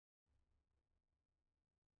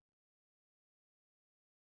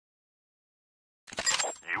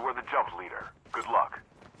You are the jump leader. Good luck.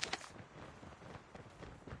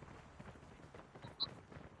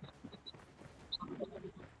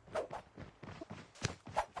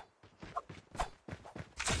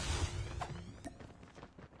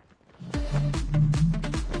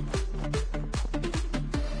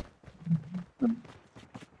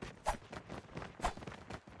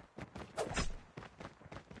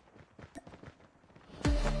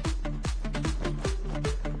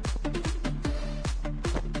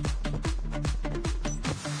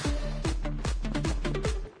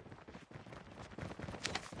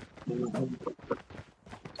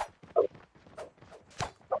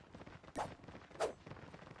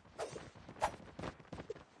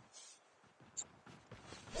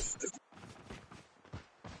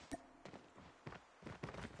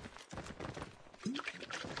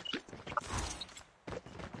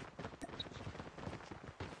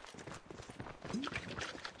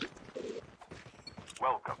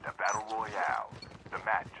 Welcome to Battle Royale. The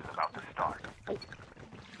match is about to start.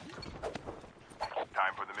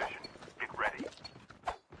 Time for the mission. Get ready.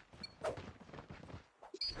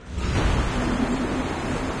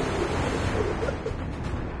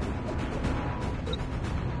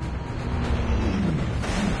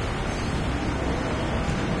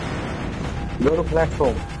 Go to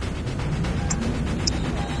platform.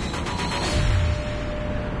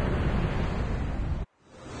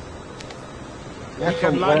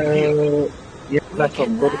 Can land here. Yeah,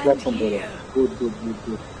 platform. Go to platform, brother. Good.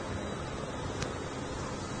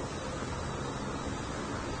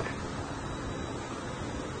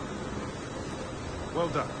 Well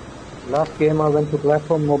done. Last game I went to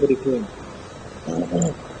platform, nobody came.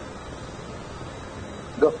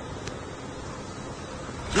 Go.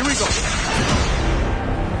 Here we go.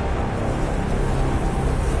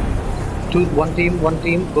 One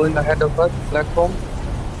team going ahead of us, platform.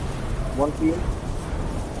 One team.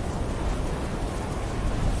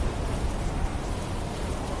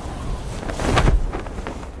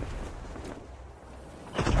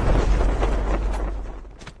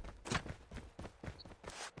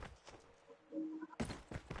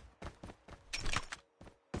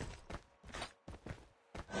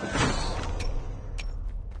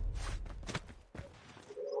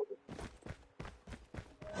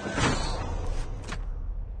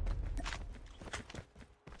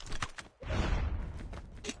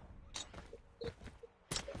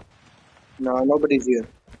 No, nobody's here.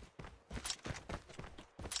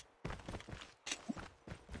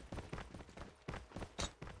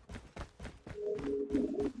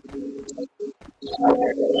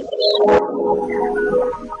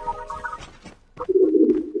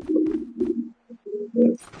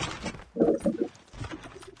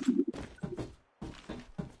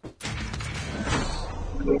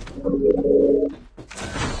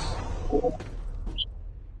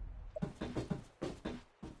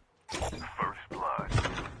 First blood.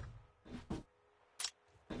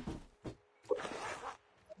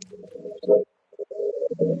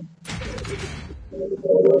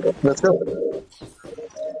 Let's go.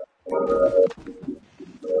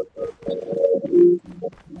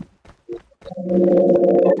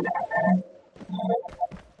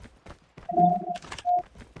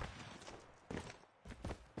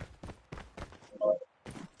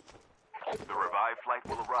 The revived flight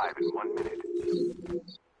will arrive in 1 minute.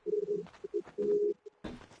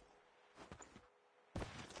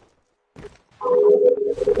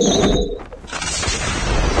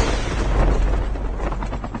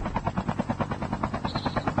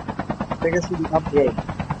 Take us to the upgrade.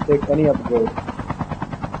 Take any upgrade.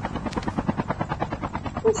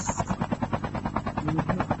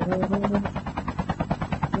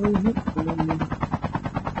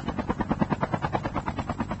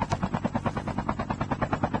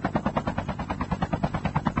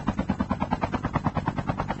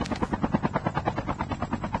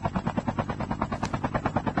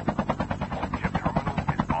 Ship terminal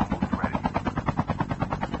is almost ready.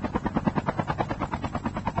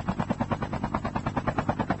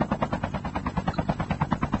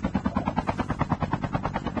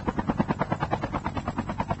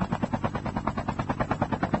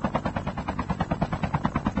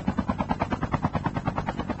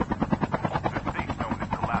 The safe zone is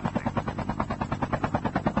collapsing.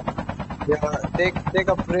 Yeah, take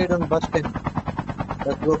upgrade on busting.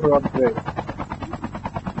 Let's go for upgrade.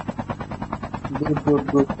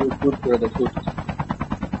 Good, brother, good.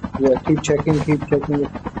 Yeah, keep checking if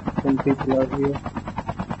some people are here.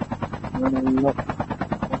 No.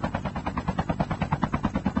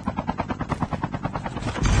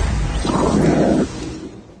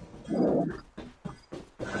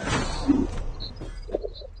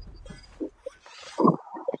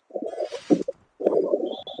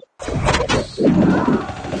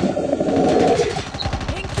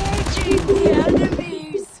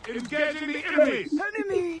 Engaging the enemies!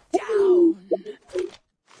 Enemy down.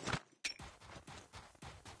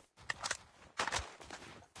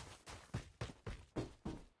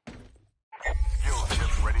 Fuel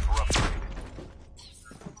ship ready for upgrade.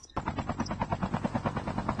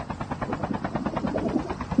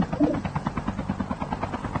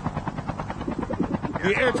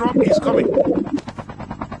 The airdrop is coming.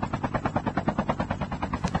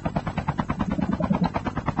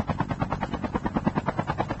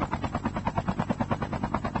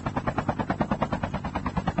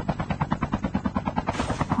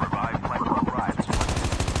 Revive flight will arrive.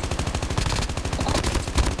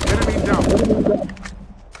 Enemy down.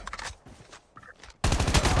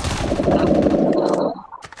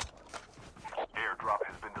 Airdrop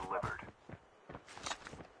has been delivered.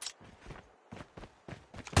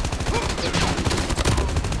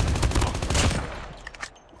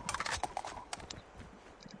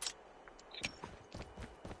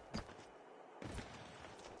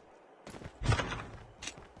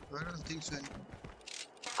 I don't think so.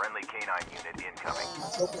 Friendly canine unit incoming.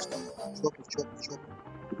 Chopper.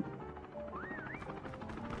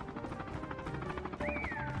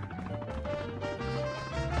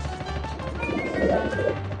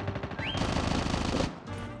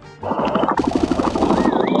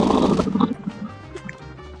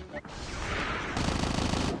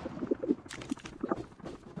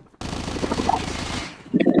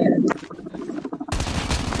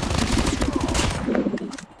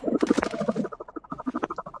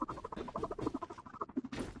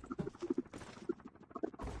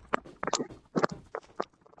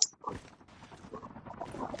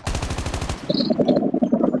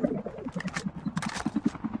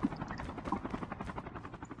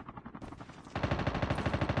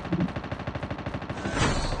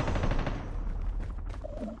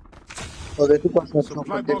 Oh, they took us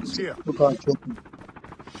Supply box here. chopping.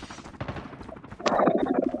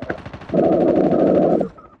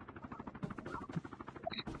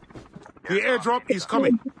 The airdrop is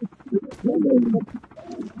coming.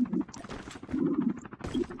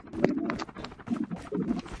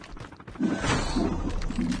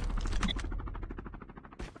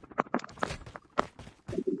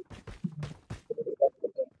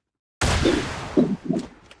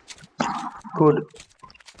 Good.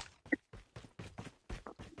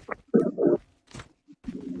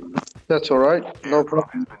 That's all right. No Airdrop problem.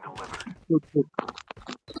 has been delivered. Good.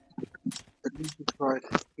 At least you tried.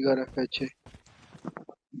 You got FHA.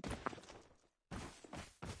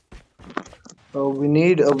 We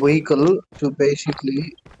need a vehicle to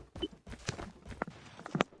basically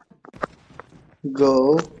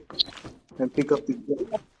go and pick up the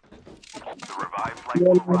The revived flight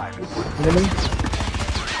will arrive in 1 minute. enemy.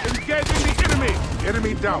 Engaging the enemy.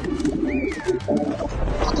 Enemy down.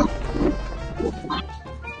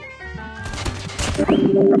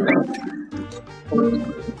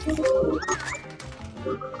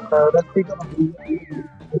 Let's pick up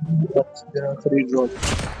there are 3 drones.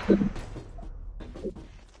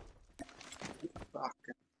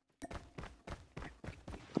 Okay.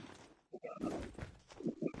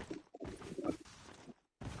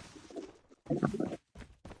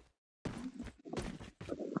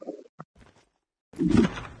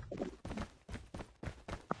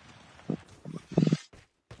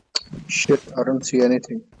 Shit, I don't see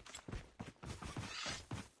anything.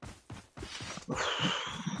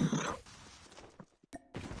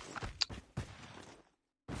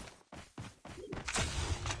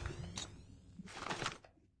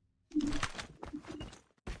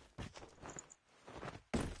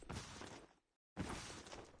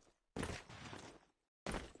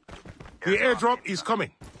 The airdrop is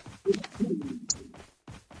coming.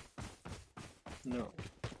 No.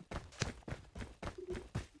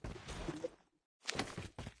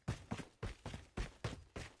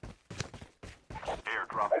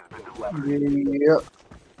 Airdrop has been delivered.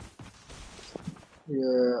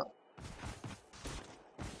 Yeah.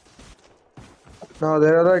 No,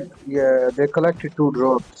 there are like, yeah, they collected 2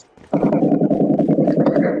 drops.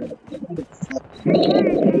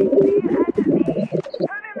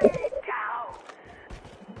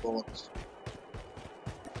 Bots.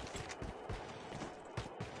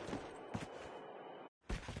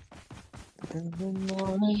 In the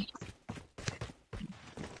morning,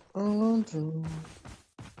 all through.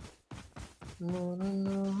 No.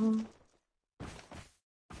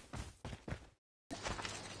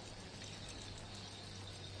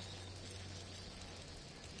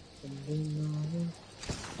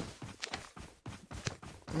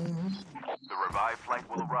 The revived flight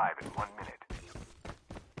will arrive in 1 minute.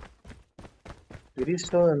 It is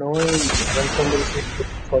so annoying when somebody takes the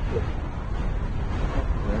photo.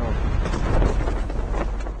 Yeah.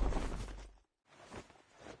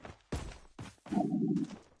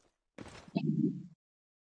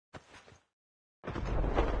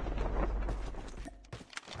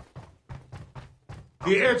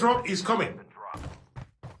 The airdrop is coming. The drop.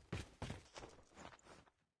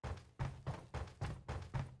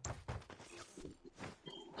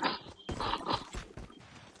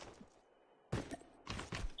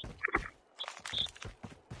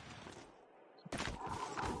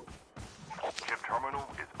 Chip terminal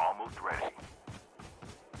is almost ready.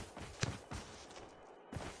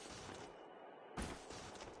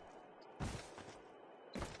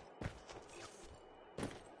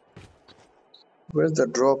 Where's the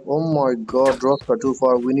drop? Oh my god, drops are too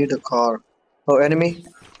far. We need a car. Oh, enemy?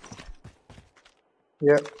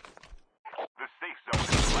 Yeah. The safe zone is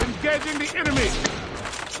collapsing. Engaging the enemy.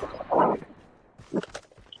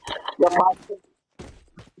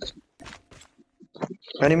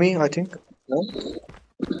 Enemy, I think. No?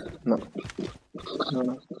 No.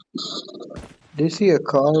 No. Do you see a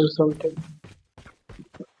car or something?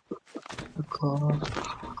 A car.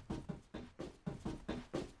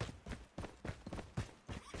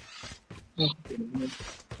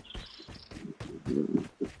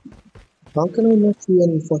 How can I not see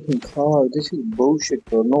any fucking car? This is bullshit,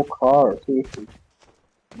 bro. No car. Seriously.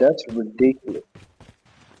 That's ridiculous.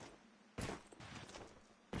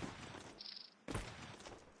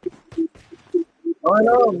 I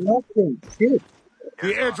know, nothing. Shit.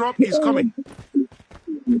 The airdrop is coming.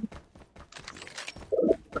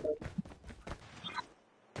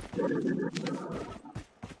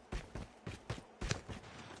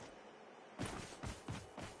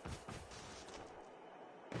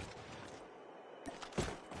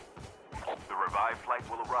 The revived flight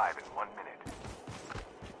will arrive in 1 minute.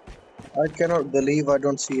 I cannot believe I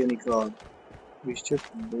don't see any car. It's just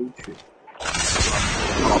bullshit.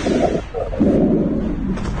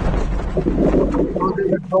 Oh,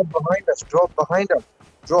 there's a drop behind us. Drop behind us.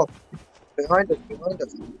 Drop. Behind us. Behind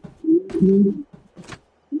us.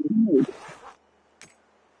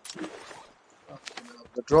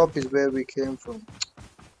 The drop is where we came from.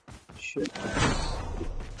 Shit.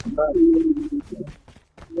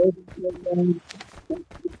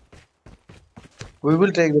 We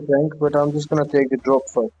will take the tank, but I'm just gonna take the drop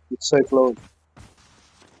first. It's so close.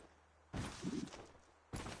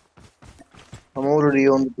 I'm already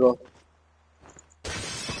on the drop.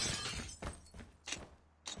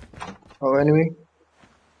 Oh, enemy?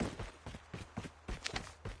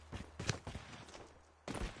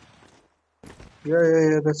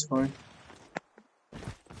 Yeah, that's fine.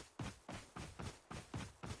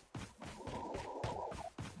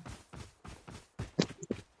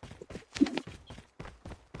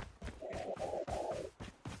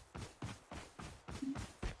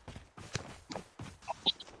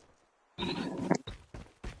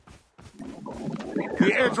 The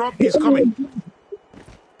airdrop is coming.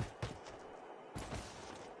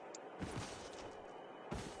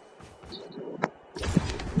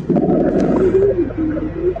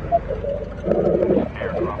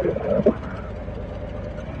 Airdrop is delivered.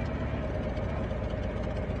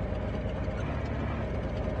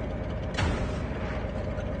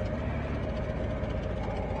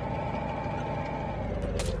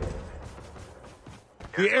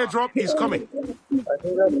 The airdrop is coming. I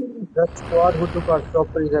think that squad who took our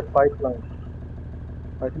chopper is at pipeline.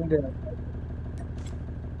 I think they are.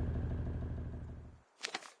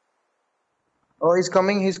 Oh, he's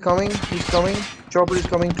coming. Chopper is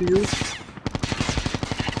coming to you.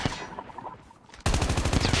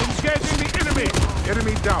 Engaging the enemy.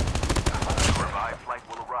 Enemy down. The revived flight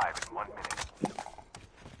will arrive in 1 minute.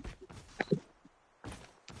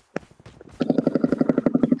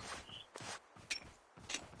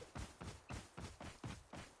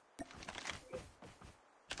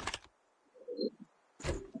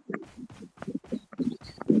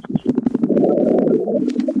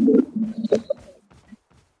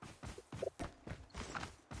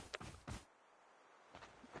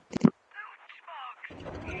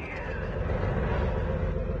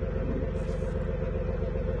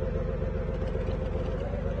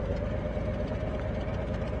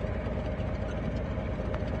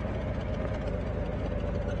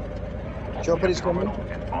 Chopper is coming. Terminal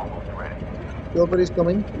is almost ready. Chopper is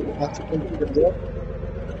coming. Have to complete the drop.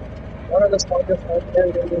 No, that's fine. Yeah.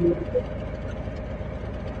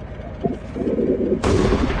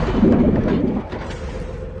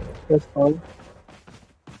 That's fine.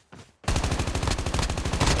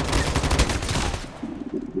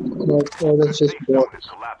 No, that's just Safe bot. zone is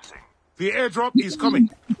collapsing. The airdrop is coming.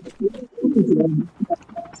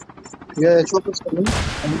 Yeah, Chopper's coming.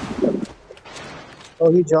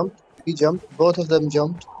 Oh, he jumped. Both of them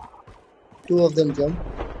jumped. Two of them jumped.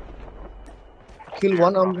 Kill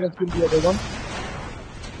one. I'm gonna kill the other one.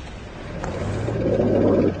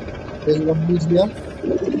 There's one who's here.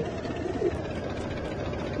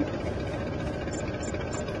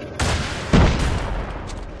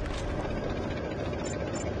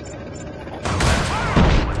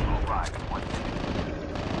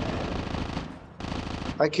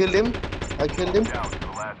 I killed him. I killed him. Down to the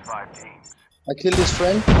last 5 teams. I killed his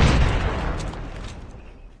friend.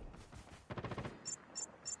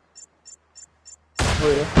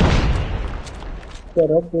 Oh yeah.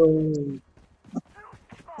 Shut up, bro.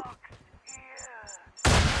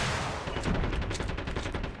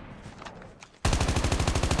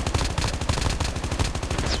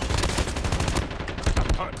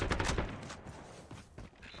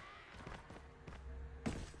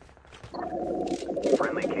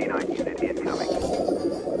 Friendly canine unit incoming.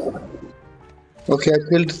 Okay, I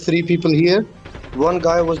killed 3 people here. One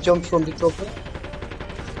guy was jumped from the chopper.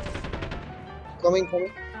 Coming.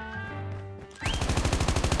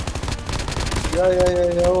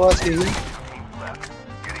 Yeah. Oh, I see him. 2 teams left.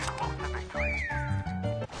 Getting close to victory.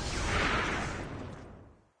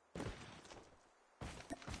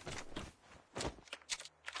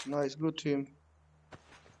 Nice, good team.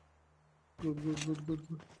 Good.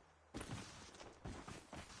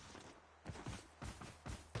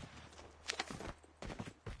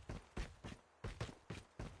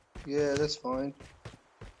 Yeah, that's fine.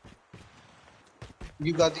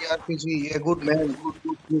 You got the RPG. Yeah, good man.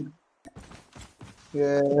 Good.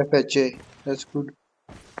 Yeah, FHA. That's good.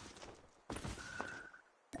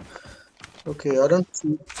 Okay, I don't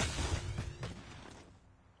see.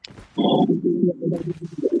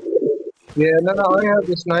 Yeah, no, I have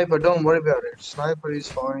the sniper. Don't worry about it. Sniper is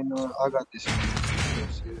fine. I got this. Yeah,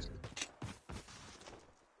 seriously.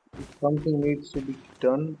 If something needs to be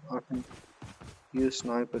done, I can use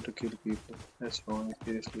sniper to kill people. That's fine.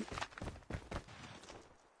 Seriously.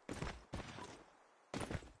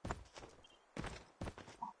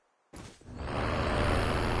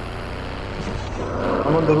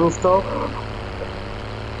 I'm on the rooftop.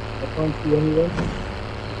 I can't see anyone.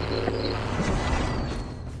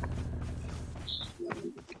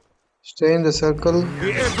 Stay in the circle.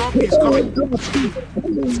 The airdrop is coming.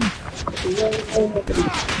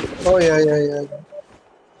 Oh yeah.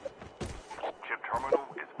 Chip terminal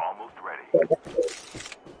is almost ready.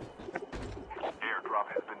 Airdrop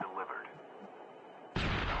has been delivered.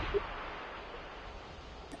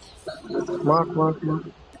 Mark.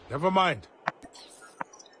 Never mind.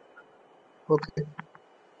 Okay.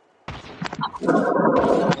 The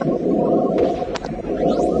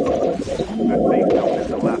safe zone is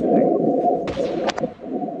elapsing.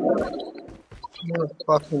 I'm gonna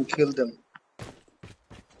fucking kill them.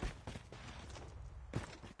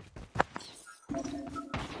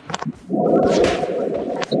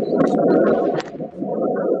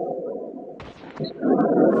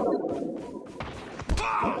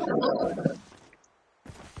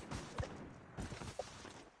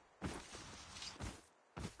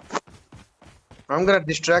 I'm gonna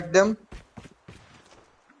distract them.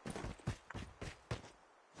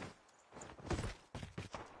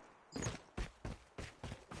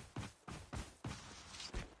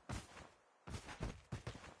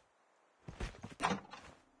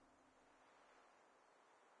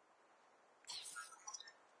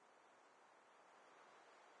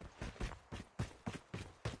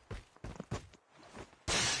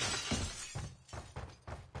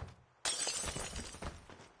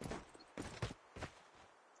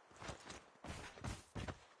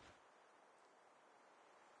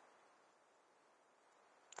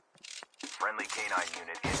 Friendly canine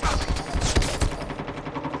unit incoming.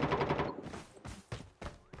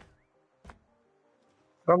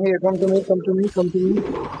 Come here, come to me.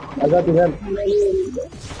 I got to help.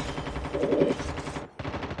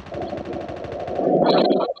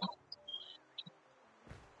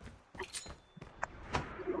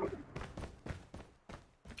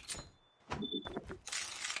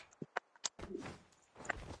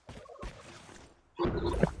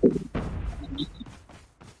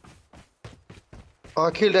 I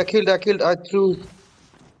killed. I threw.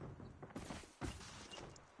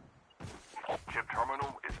 Chip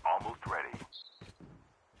terminal is almost ready.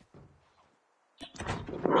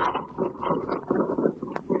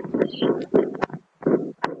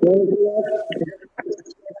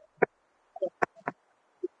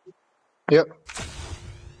 Yep.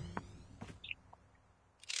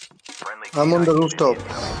 Friendly I'm on the canine rooftop.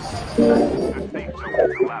 unit incoming. The safe zone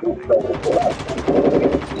is elapsing.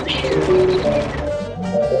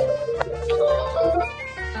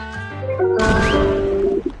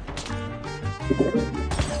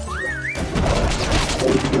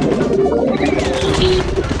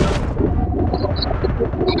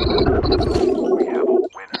 We have a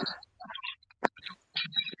winner.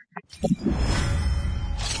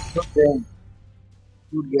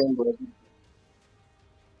 Good game, bro.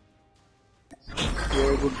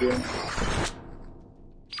 Yeah, good game.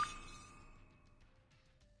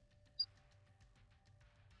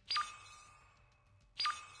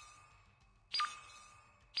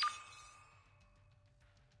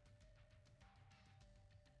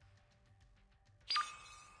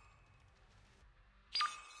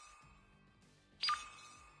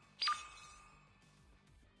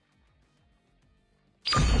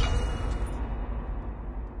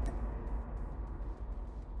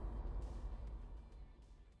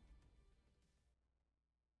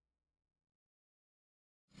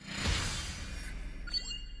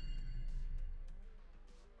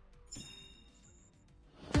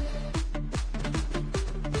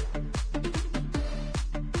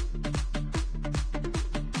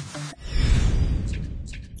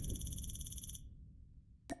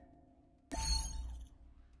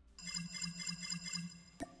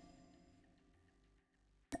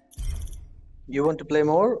 You want to play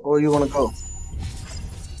more or you want to go?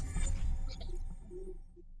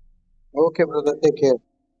 Okay, brother. Take care.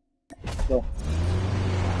 Bye.